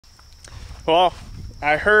Well,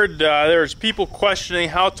 I heard there's people questioning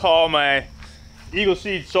how tall my Eagle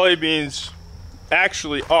Seed soybeans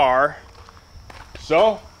actually are.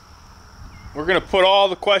 So, we're gonna put all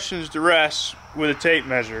the questions to rest with a tape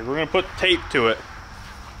measure. We're gonna put tape to it.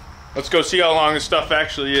 Let's go see how long this stuff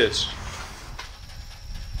actually is.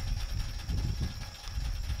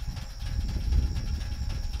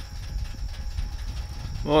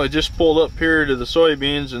 Well, I just pulled up here to the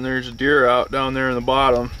soybeans and there's a deer out down there in the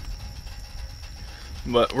bottom.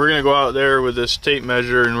 But we're gonna go out there with this tape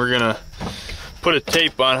measure and we're gonna put a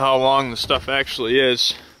tape on how long the stuff actually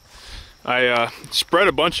is. I spread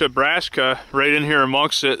a bunch of brassica right in here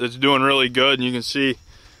amongst it that's doing really good, and you can see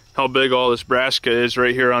how big all this brassica is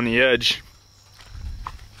right here on the edge.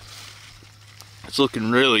 It's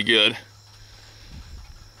looking really good.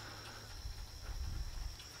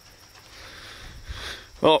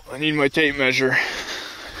 Oh, I need my tape measure.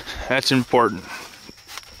 That's important.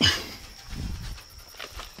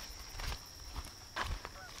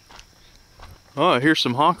 Oh, here's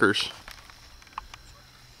some honkers.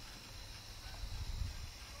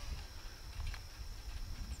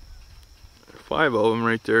 Five of them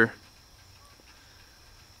right there.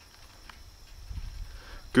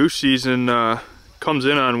 Goose season comes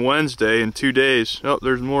in on Wednesday in 2 days. Oh,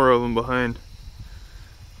 there's more of them behind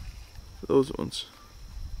those ones.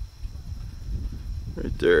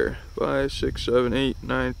 Right there. 5, 6, 7, 8,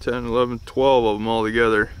 9, 10, 11, 12 of them all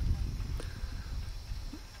together.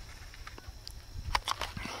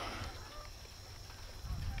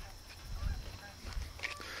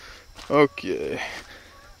 Okay.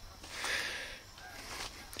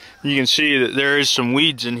 You can see that there is some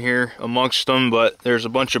weeds in here amongst them, but there's a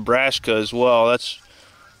bunch of brassica as well. That's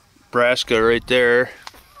brassica right there.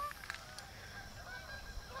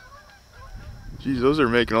 Geez, those are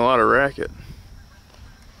making a lot of racket.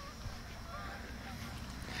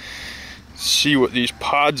 See what these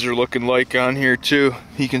pods are looking like on here too.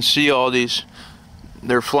 You can see all these,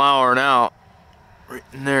 they're flowering out right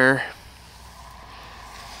in there.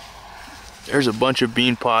 There's a bunch of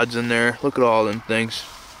bean pods in there. Look at all them things.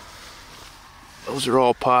 Those are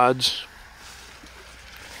all pods.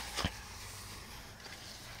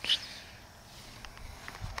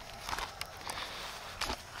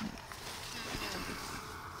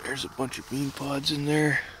 There's a bunch of bean pods in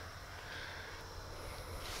there.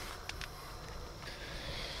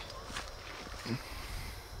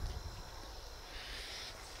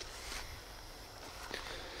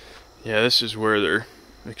 Yeah, this is where they're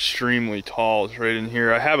extremely tall. It's right in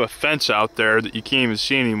here. I have a fence out there that you can't even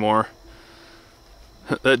see anymore.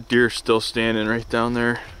 That deer's still standing right down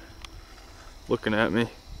there looking at me.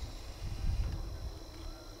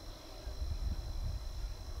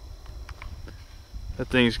 That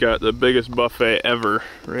thing's got the biggest buffet ever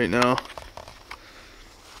right now.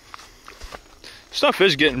 Stuff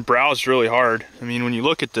is getting browsed really hard. I mean, when you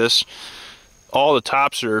look at this, all the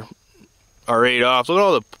tops are ate off. Look at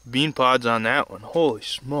all the bean pods on that one. Holy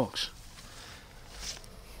smokes.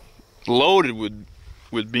 Loaded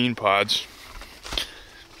with bean pods.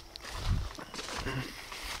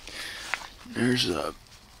 There's a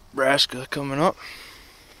brassica coming up.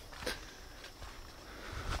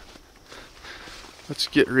 Let's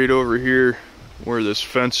get right over here where this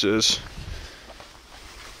fence is.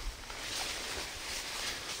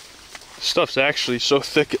 Stuff's actually so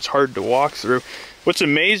thick it's hard to walk through. What's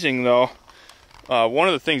amazing though, one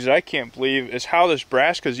of the things that I can't believe is how this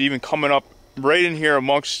brassica is even coming up right in here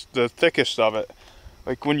amongst the thickest of it.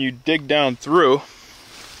 Like when you dig down through,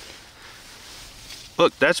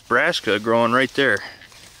 look, that's brassica growing right there.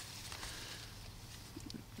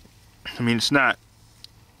 I mean, it's not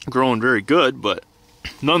growing very good, but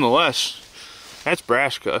nonetheless, that's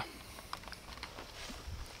brassica.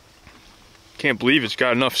 Can't believe it's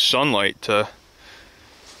got enough sunlight to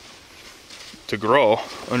grow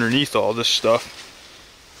underneath all this stuff.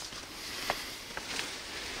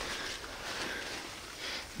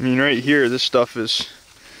 I mean, right here, this stuff is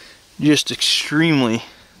just extremely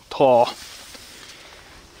tall.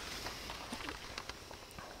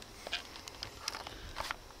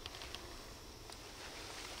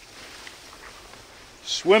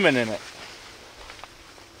 Swimming in it.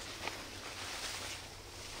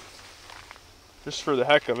 Just for the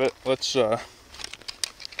heck of it, let's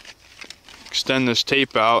extend this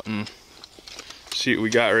tape out and see what we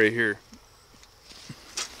got right here.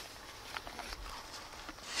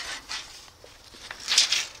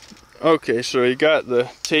 Okay, so you got the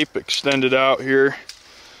tape extended out here.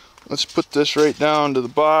 Let's put this right down to the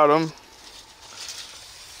bottom.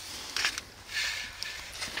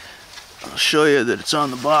 I'll show you that it's on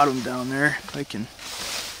the bottom down there. I can.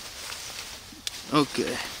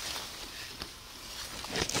 Okay.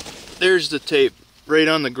 there's the tape right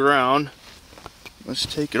on the ground. Let's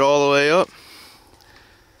take it all the way up.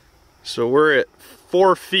 So we're at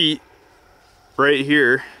 4 feet right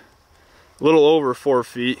here, a little over 4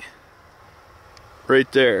 feet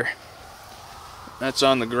right there. That's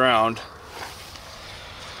on the ground.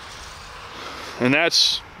 And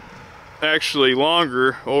that's actually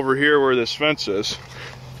longer over here where this fence is.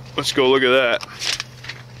 Let's go look at that.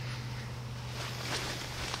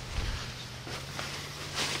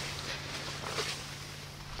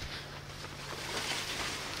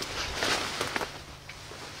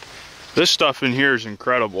 This stuff in here is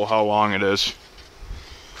incredible how long it is.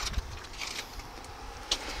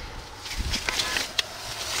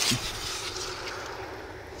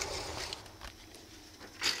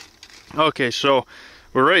 Okay, so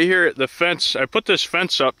we're right here at the fence. I put this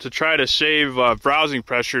fence up to try to save browsing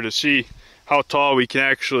pressure to see how tall we can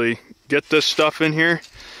actually get this stuff in here.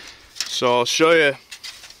 So I'll show you.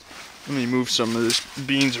 Let me move some of this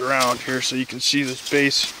beans around here so you can see this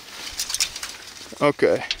base.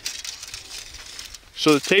 Okay.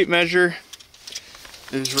 So the tape measure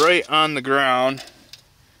is right on the ground,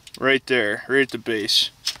 right there, right at the base.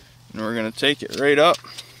 And we're gonna take it right up.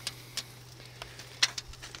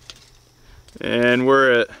 And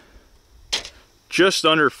we're at just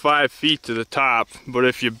under 5 feet to the top, but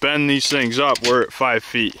if you bend these things up, we're at 5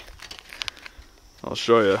 feet. I'll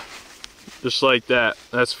show you. Just like that.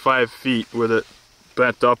 That's 5 feet with it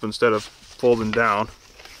bent up instead of folding down.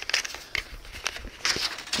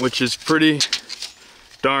 Which is pretty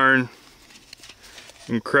darn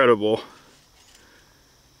incredible.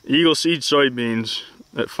 Eagle seed soybeans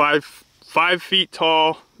at 5 feet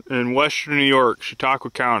tall in western New York,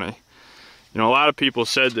 Chautauqua County. You know, a lot of people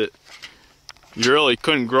said that you really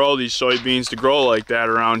couldn't grow these soybeans to grow like that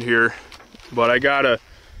around here, but I got a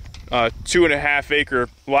 2.5 acre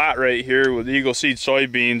lot right here with Eagle seed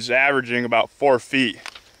soybeans averaging about 4 feet.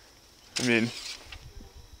 I mean,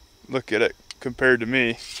 look at it compared to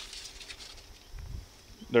me.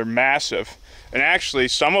 They're massive. And actually,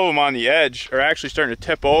 some of them on the edge are actually starting to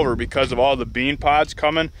tip over because of all the bean pods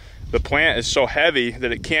coming. The plant is so heavy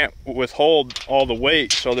that it can't withhold all the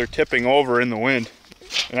weight, so they're tipping over in the wind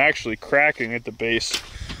and actually cracking at the base.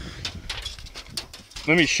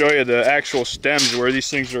 Let me show you the actual stems where these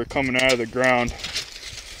things are coming out of the ground.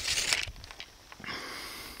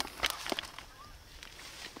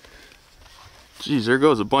 Geez, there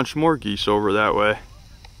goes a bunch more geese over that way.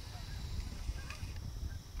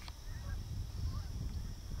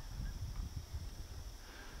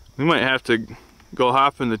 We might have to go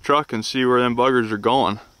hop in the truck and see where them buggers are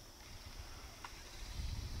going.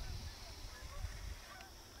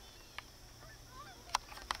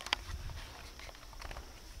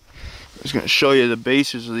 I'm just going to show you the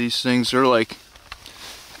bases of these things. They're like,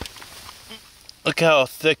 look how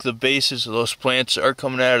thick the bases of those plants are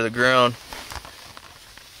coming out of the ground.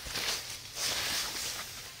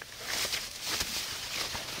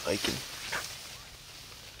 I can.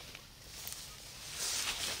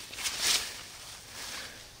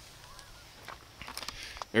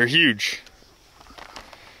 They're huge.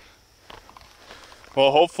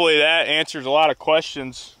 Well, hopefully that answers a lot of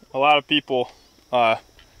questions. A lot of people,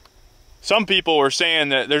 some people were saying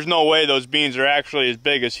that there's no way those beans are actually as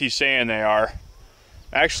big as he's saying they are.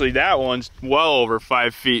 Actually, that one's well over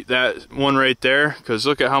 5 feet, that one right there, because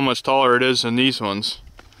look at how much taller it is than these ones.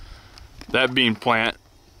 That bean plant,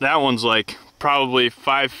 that one's like probably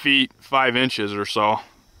 5 feet, 5 inches or so.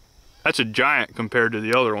 That's a giant compared to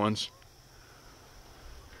the other ones.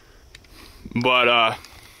 But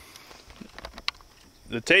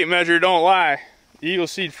the tape measure don't lie. Eagle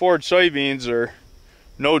seed Forage soybeans are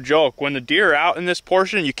no joke. When the deer are out in this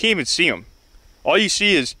portion, you can't even see them. All you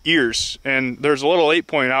see is ears. And there's a little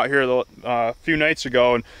 8-point out here a few nights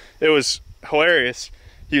ago, and it was hilarious.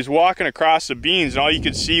 He was walking across the beans, and all you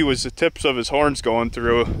could see was the tips of his horns going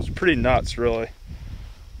through. It's pretty nuts, really.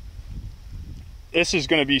 This is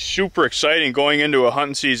going to be super exciting going into a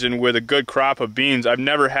hunting season with a good crop of beans. I've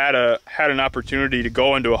never had an opportunity to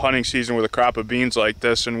go into a hunting season with a crop of beans like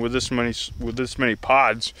this and with this many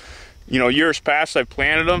pods. You know, years past I've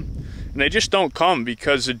planted them and they just don't come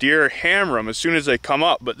because the deer hammer them as soon as they come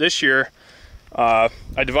up. But this year I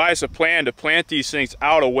devised a plan to plant these things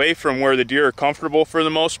out away from where the deer are comfortable for the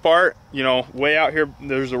most part. You know, way out here,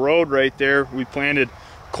 there's a road right there. We planted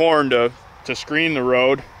corn to screen the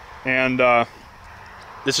road, and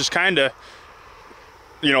this is kind of,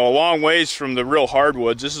 you know, a long ways from the real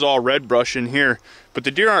hardwoods. This is all red brush in here, but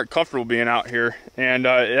the deer aren't comfortable being out here, and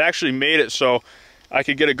it actually made it so I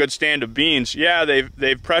could get a good stand of beans. Yeah,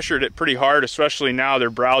 they've pressured it pretty hard, especially now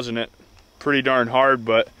they're browsing it pretty darn hard,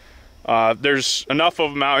 but there's enough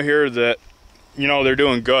of them out here that, you know, they're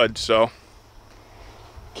doing good. So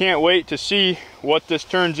can't wait to see what this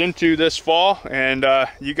turns into this fall, and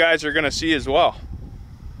you guys are gonna see as well.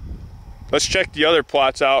 Let's check the other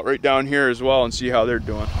plots out right down here as well and see how they're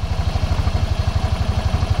doing.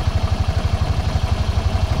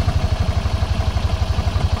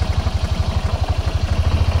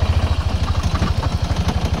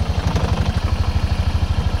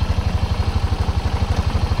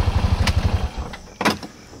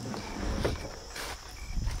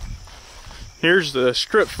 Here's the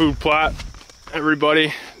strip food plot,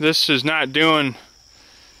 everybody. This is not doing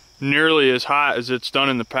nearly as hot as it's done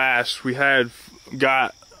in the past. We had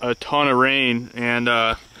got a ton of rain, and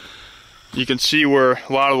you can see where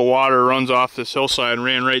a lot of the water runs off this hillside and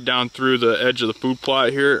ran right down through the edge of the food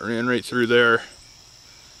plot here. It ran right through there,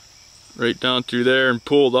 right down through there, and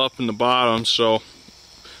pooled up in the bottom. So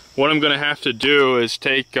what I'm gonna have to do is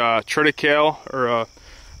take triticale, or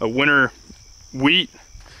a winter wheat,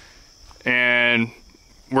 and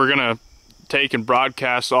we're gonna take and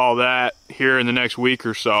broadcast all that here in the next week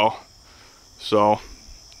or so. So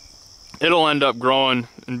it'll end up growing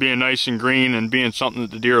and being nice and green and being something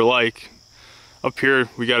that the deer like. Up here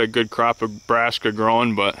we got a good crop of brassica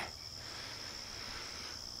growing, but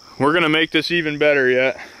we're gonna make this even better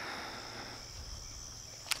yet.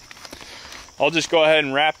 I'll just go ahead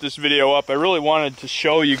and wrap this video up. I really wanted to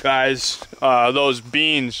show you guys those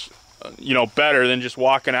beans, you know, better than just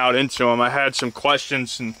walking out into them. I had some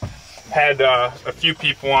questions and had a few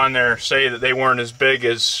people on there say that they weren't as big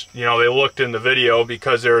as, you know, they looked in the video,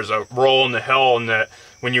 because there was a roll in the hill, and that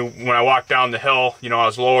when I walked down the hill, you know, I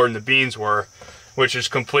was lower than the beans were, which is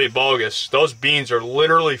complete bogus. Those beans are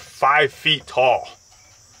literally 5 feet tall.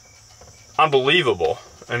 Unbelievable.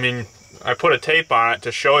 I mean, I put a tape on it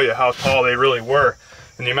to show you how tall they really were,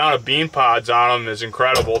 and the amount of bean pods on them is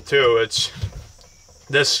incredible too. It's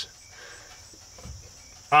this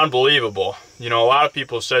unbelievable. You know, a lot of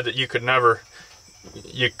people said that you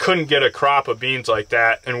couldn't get a crop of beans like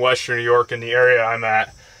that in Western New York, in the area I'm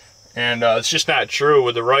at, and it's just not true.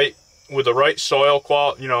 With the right soil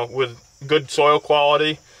quality, you know, with good soil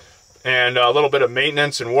quality and a little bit of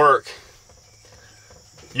maintenance and work,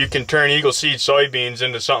 you can turn Eagle Seed soybeans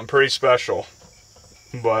into something pretty special.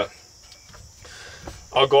 But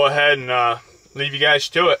I'll go ahead and leave you guys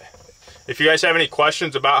to it. If you guys have any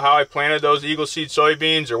questions about how I planted those Eagle Seed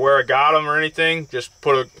soybeans or where I got them or anything, just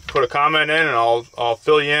put a comment in, and I'll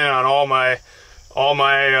fill you in on all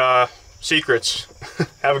my secrets.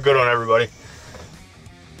 Have a good one, everybody.